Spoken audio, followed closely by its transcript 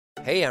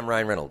Hey, I'm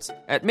Ryan Reynolds.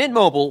 At Mint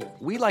Mobile,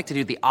 we like to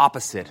do the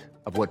opposite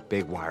of what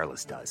Big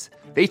Wireless does.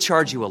 They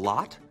charge you a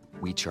lot,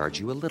 we charge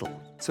you a little.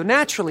 So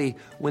naturally,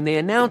 when they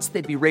announced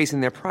they'd be raising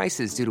their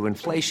prices due to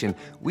inflation,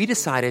 we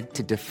decided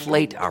to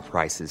deflate our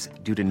prices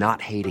due to not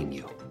hating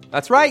you.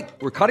 That's right.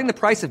 We're cutting the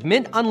price of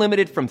Mint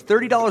Unlimited from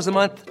 $30 a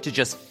month to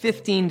just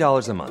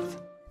 $15 a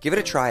month. Give it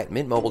a try at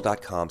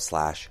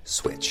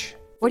mintmobile.com/switch.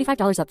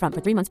 $45 up front for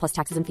 3 months plus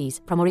taxes and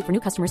fees. Promo rate for new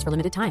customers for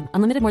limited time.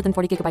 Unlimited more than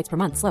 40 gigabytes per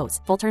month. Slows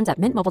full terms at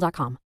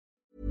mintmobile.com.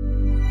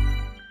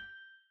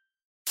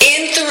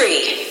 In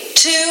 3,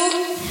 2,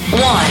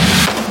 1.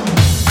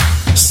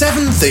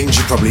 7 things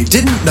you probably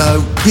didn't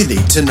know you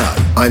need to know.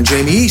 I'm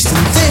Jamie East,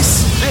 and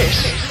this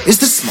is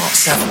the Smart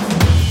 7.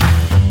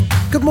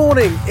 Good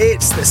morning,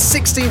 it's the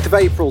 16th of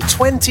April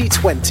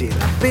 2020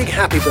 and a big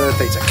happy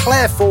birthday to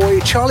Claire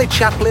Foy, Charlie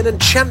Chaplin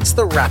and Chance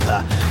the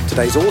Rapper.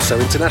 Today's also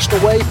International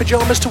Wear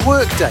Pyjamas to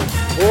Work Day,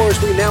 or as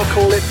we now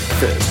call it,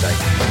 Thursday.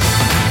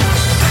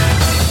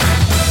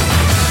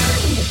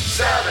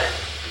 7.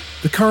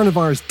 The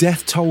coronavirus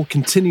death toll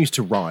continues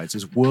to rise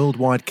as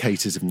worldwide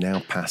cases have now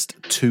passed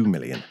 2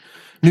 million.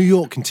 New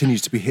York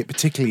continues to be hit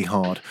particularly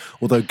hard,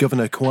 although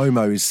Governor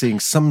Cuomo is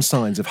seeing some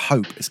signs of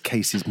hope as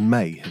cases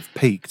may have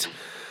peaked.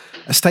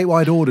 A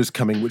statewide order is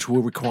coming which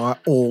will require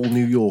all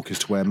New Yorkers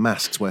to wear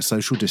masks where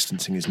social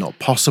distancing is not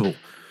possible.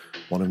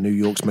 One of New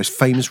York's most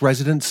famous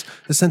residents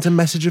has sent a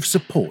message of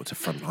support to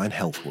frontline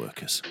health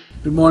workers.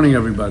 Good morning,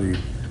 everybody.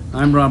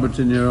 I'm Robert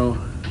DeNiro,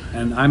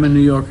 and I'm a New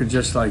Yorker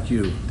just like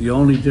you. The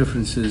only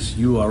difference is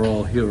you are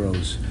all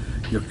heroes.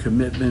 Your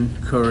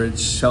commitment, courage,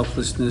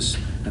 selflessness,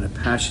 and a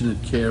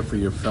passionate care for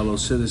your fellow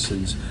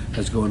citizens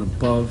has gone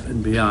above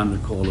and beyond the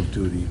call of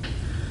duty.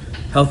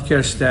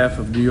 Healthcare staff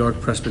of New York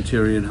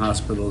Presbyterian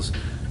hospitals,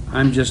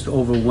 I'm just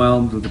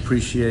overwhelmed with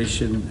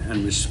appreciation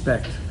and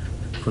respect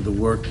for the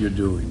work you're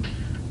doing.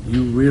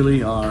 You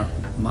really are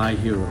my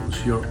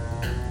heroes. You're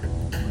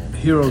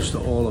heroes to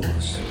all of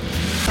us.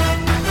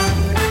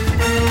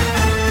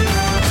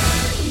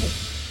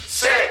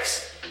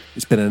 6.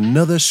 It's been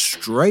another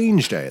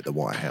strange day at the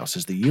White House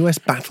as the US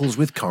battles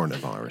with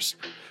coronavirus.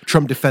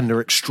 Trump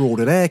defender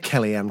extraordinaire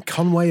Kellyanne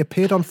Conway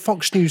appeared on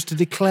Fox News to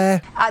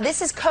declare,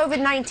 this is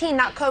COVID-19,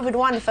 not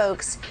COVID-1,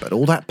 folks. but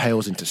all that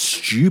pales into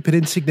stupid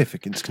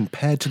insignificance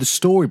compared to the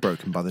story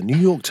broken by the New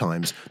York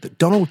Times that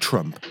Donald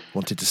Trump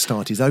wanted to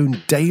start his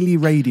own daily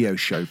radio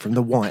show from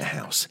the White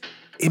House.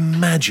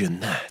 Imagine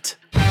that.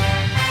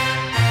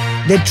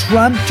 The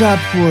Trump Top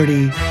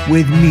 40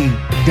 with me,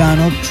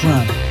 Donald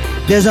Trump.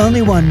 There's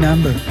only one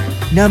number.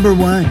 Number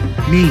 1,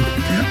 me.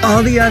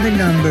 All the other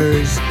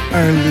numbers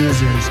are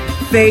losers.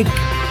 Fake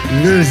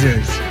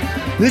losers.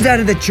 Who's out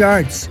of the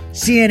charts?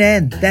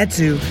 CNN, that's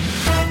who. 5.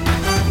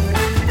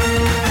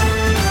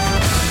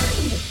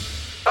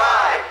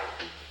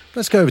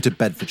 Let's go over to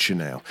Bedfordshire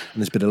now,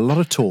 and there's been a lot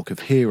of talk of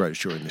heroes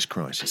during this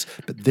crisis,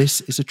 but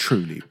this is a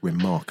truly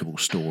remarkable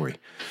story.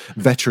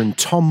 Veteran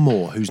Tom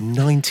Moore, who's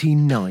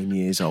 99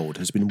 years old,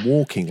 has been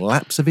walking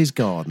laps of his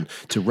garden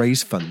to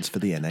raise funds for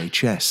the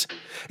NHS.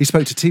 He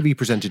spoke to TV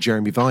presenter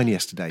Jeremy Vine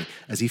yesterday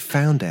as he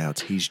found out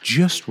he's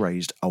just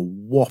raised a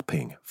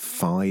whopping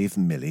 £5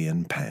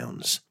 million.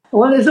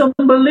 Well, it's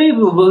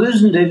unbelievable,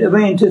 isn't it? I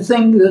mean, to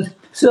think that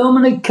so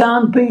many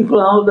kind people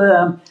out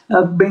there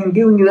have been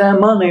giving their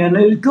money, and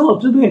it's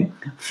got to be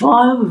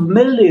 5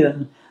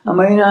 million. I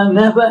mean, I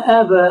never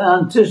ever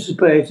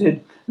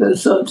anticipated that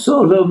such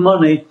sort of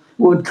money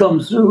would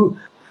come through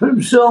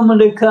from so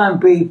many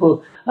kind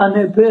people, and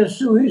it appears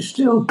to be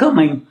still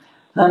coming.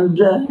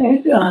 And I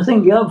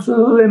think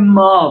absolutely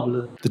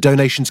marvellous. The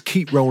donations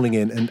keep rolling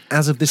in, and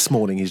as of this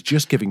morning, his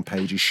Just Giving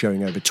page is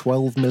showing over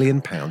 £12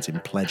 million in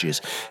pledges.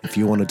 If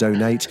you want to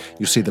donate,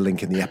 you'll see the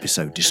link in the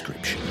episode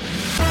description.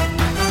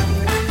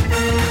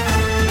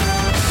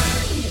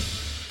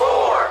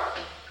 4.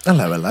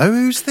 Hello,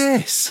 who's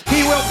this?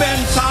 He will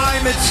bend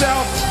time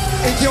itself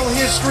until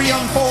history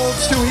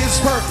unfolds to his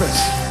purpose.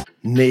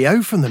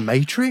 Neo from The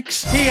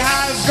Matrix? He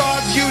has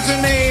God's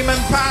username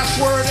and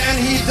password, and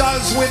he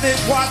does with it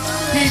what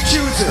he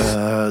chooses.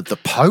 The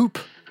Pope?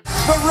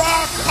 The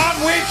rock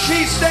on which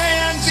he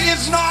stands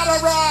is not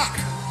a rock.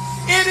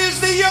 It is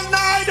the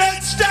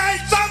United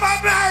States of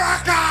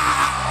America!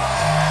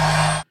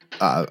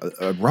 A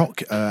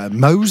rock?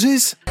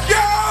 Moses?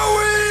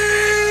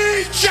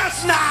 Joey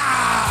Chestnut!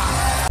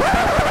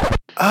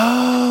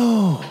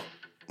 Oh!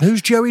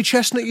 Who's Joey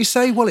Chestnut, you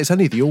say? Well, it's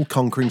only the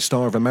all-conquering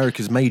star of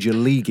America's Major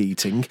League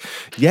eating.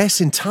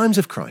 Yes, in times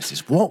of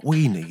crisis, what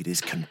we need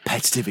is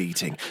competitive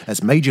eating.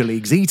 As Major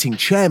League's eating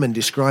chairman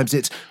describes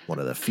it, one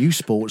of the few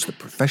sports that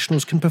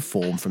professionals can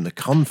perform from the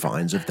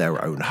confines of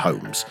their own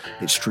homes.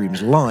 It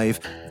streams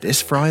live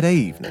this Friday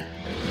evening.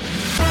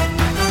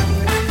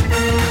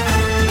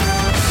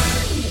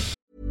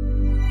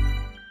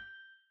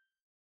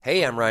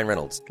 Hey, I'm Ryan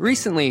Reynolds.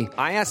 Recently,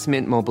 I asked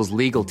Mint Mobile's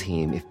legal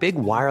team if big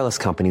wireless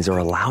companies are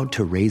allowed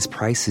to raise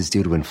prices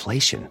due to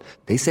inflation.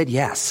 They said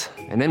yes.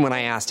 And then when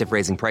I asked if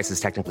raising prices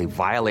technically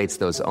violates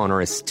those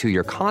onerous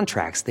 2-year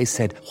contracts, they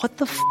said, "What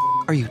the f***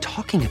 are you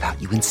talking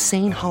about, you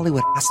insane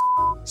Hollywood ass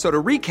f- So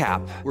to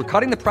recap, we're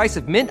cutting the price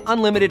of Mint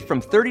Unlimited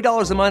from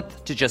 $30 a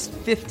month to just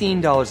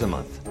 $15 a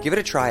month. Give it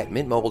a try at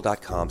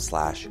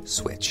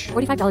mintmobile.com/switch.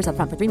 $45 up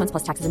front for 3 months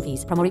plus taxes and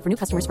fees. Promo rate for new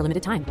customers for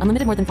limited time.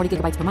 Unlimited more than 40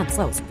 gigabytes per month.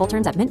 Slows full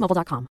terms at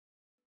mintmobile.com.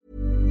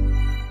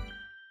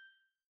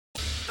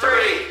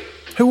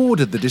 Who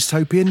ordered the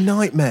dystopian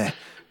nightmare?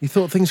 You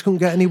thought things couldn't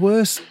get any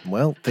worse?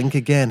 Well, think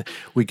again.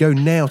 We go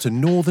now to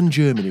northern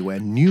Germany, where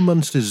New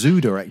Munster Zoo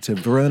director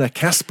Verena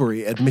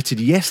Kasperi admitted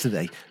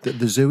yesterday that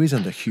the zoo is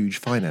under huge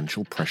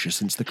financial pressure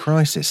since the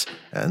crisis.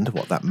 And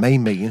what that may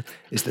mean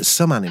is that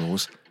some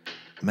animals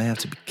may have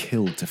to be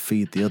killed to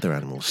feed the other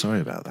animals. Sorry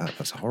about that,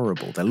 that's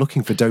horrible. They're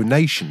looking for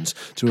donations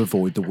to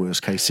avoid the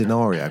worst case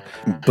scenario.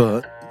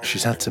 But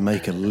she's had to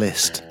make a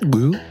list.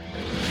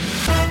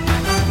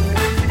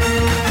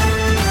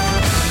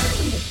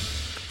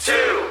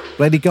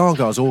 Lady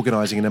Gaga's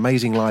organising an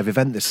amazing live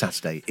event this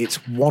Saturday.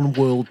 It's One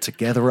World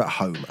Together at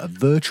Home, a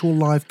virtual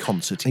live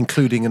concert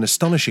including an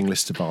astonishing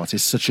list of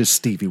artists such as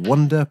Stevie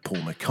Wonder, Paul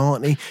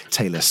McCartney,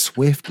 Taylor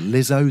Swift,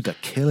 Lizzo, The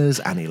Killers,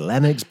 Annie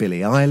Lennox,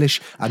 Billie Eilish,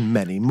 and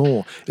many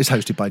more. It's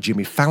hosted by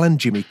Jimmy Fallon,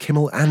 Jimmy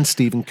Kimmel, and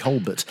Stephen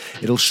Colbert.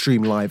 It'll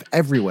stream live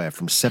everywhere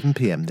from 7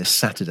 p.m. this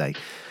Saturday.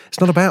 It's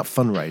not about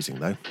fundraising,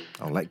 though.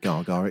 I'll let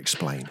Gaga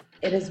explain.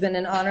 It has been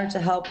an honor to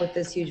help with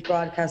this huge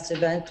broadcast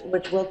event,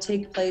 which will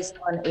take place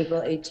on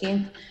April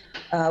 18th,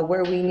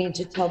 where we need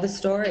to tell the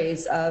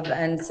stories of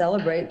and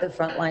celebrate the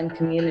frontline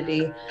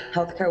community,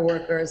 healthcare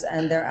workers,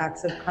 and their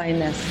acts of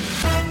kindness.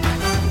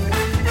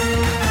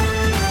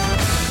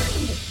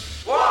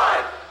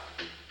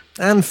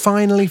 And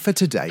finally for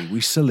today,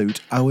 we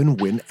salute Owen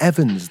Wynne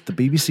Evans, the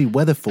BBC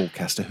weather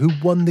forecaster who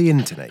won the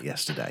internet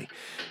yesterday.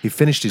 He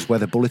finished his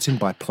weather bulletin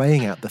by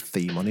playing out the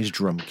theme on his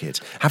drum kit.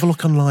 Have a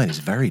look online, it's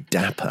very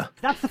dapper.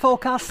 That's the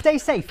forecast, stay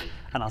safe,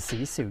 and I'll see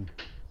you soon.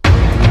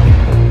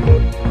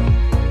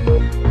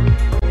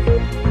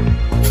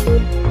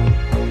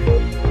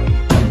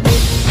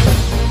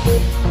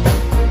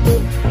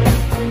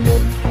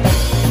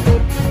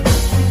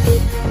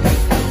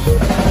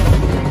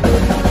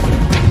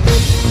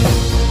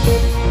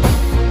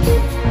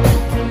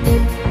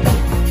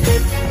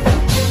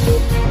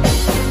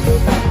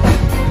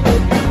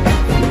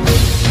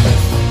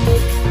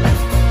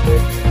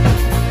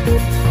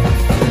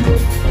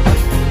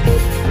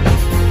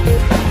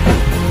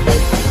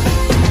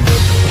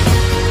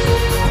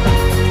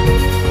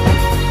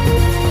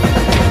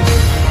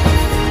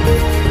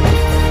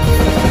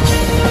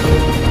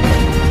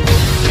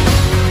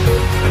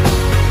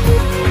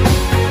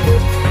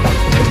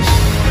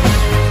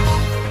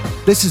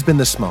 This has been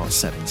The Smart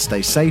 7.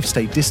 Stay safe,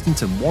 stay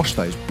distant, and wash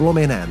those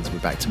blooming hands. We're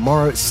back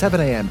tomorrow at 7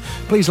 a.m.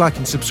 Please like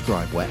and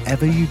subscribe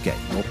wherever you get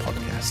your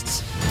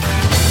podcasts.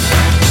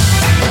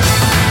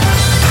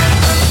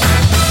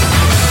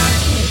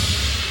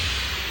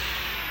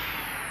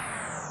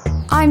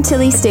 I'm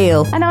Tilly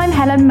Steele. And I'm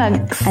Helen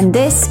Monks. And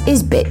this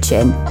is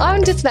Bitchin'.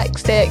 I'm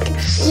dyslexic.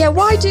 Yeah,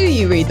 why do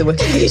you read the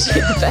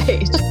Wikipedia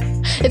page?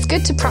 It's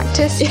good to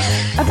practice.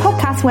 A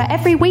podcast where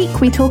every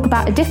week we talk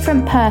about a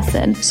different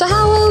person. So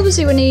how old was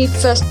he when he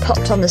first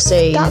popped on the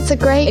scene? That's a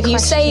great question. If you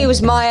say he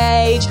was my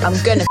age,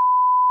 I'm gonna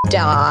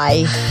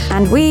die.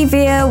 And we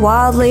veer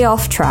wildly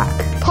off track.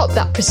 Pop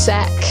that per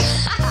sec.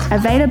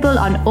 Available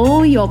on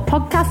all your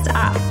podcast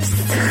apps.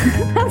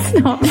 That's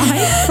not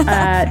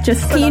right.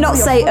 Can you not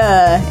say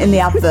in the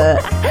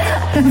advert?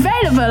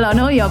 Available on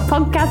all your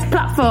podcast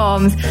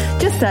platforms.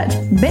 Just search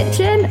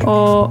Bitchin'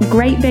 or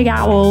Great Big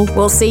Owl.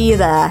 We'll see you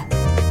there.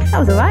 That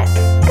was all right.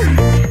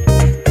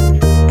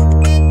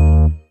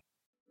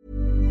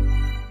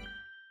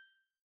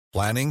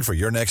 Planning for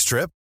your next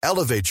trip?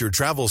 Elevate your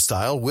travel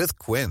style with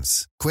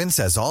Quince. Quince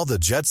has all the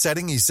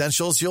jet-setting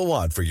essentials you'll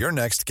want for your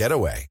next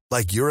getaway,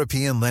 like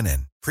European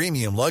linen,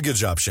 premium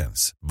luggage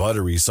options,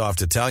 buttery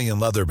soft Italian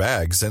leather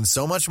bags, and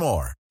so much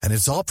more. And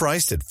it's all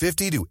priced at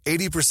 50 to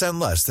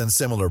 80% less than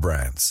similar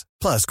brands.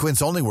 Plus,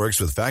 Quince only works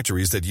with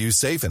factories that use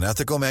safe and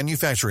ethical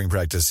manufacturing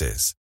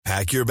practices.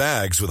 Pack your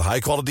bags with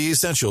high-quality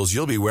essentials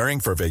you'll be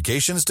wearing for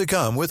vacations to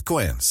come with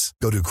Quince.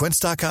 Go to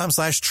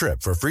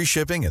quince.com/trip for free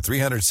shipping and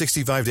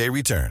 365-day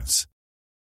returns.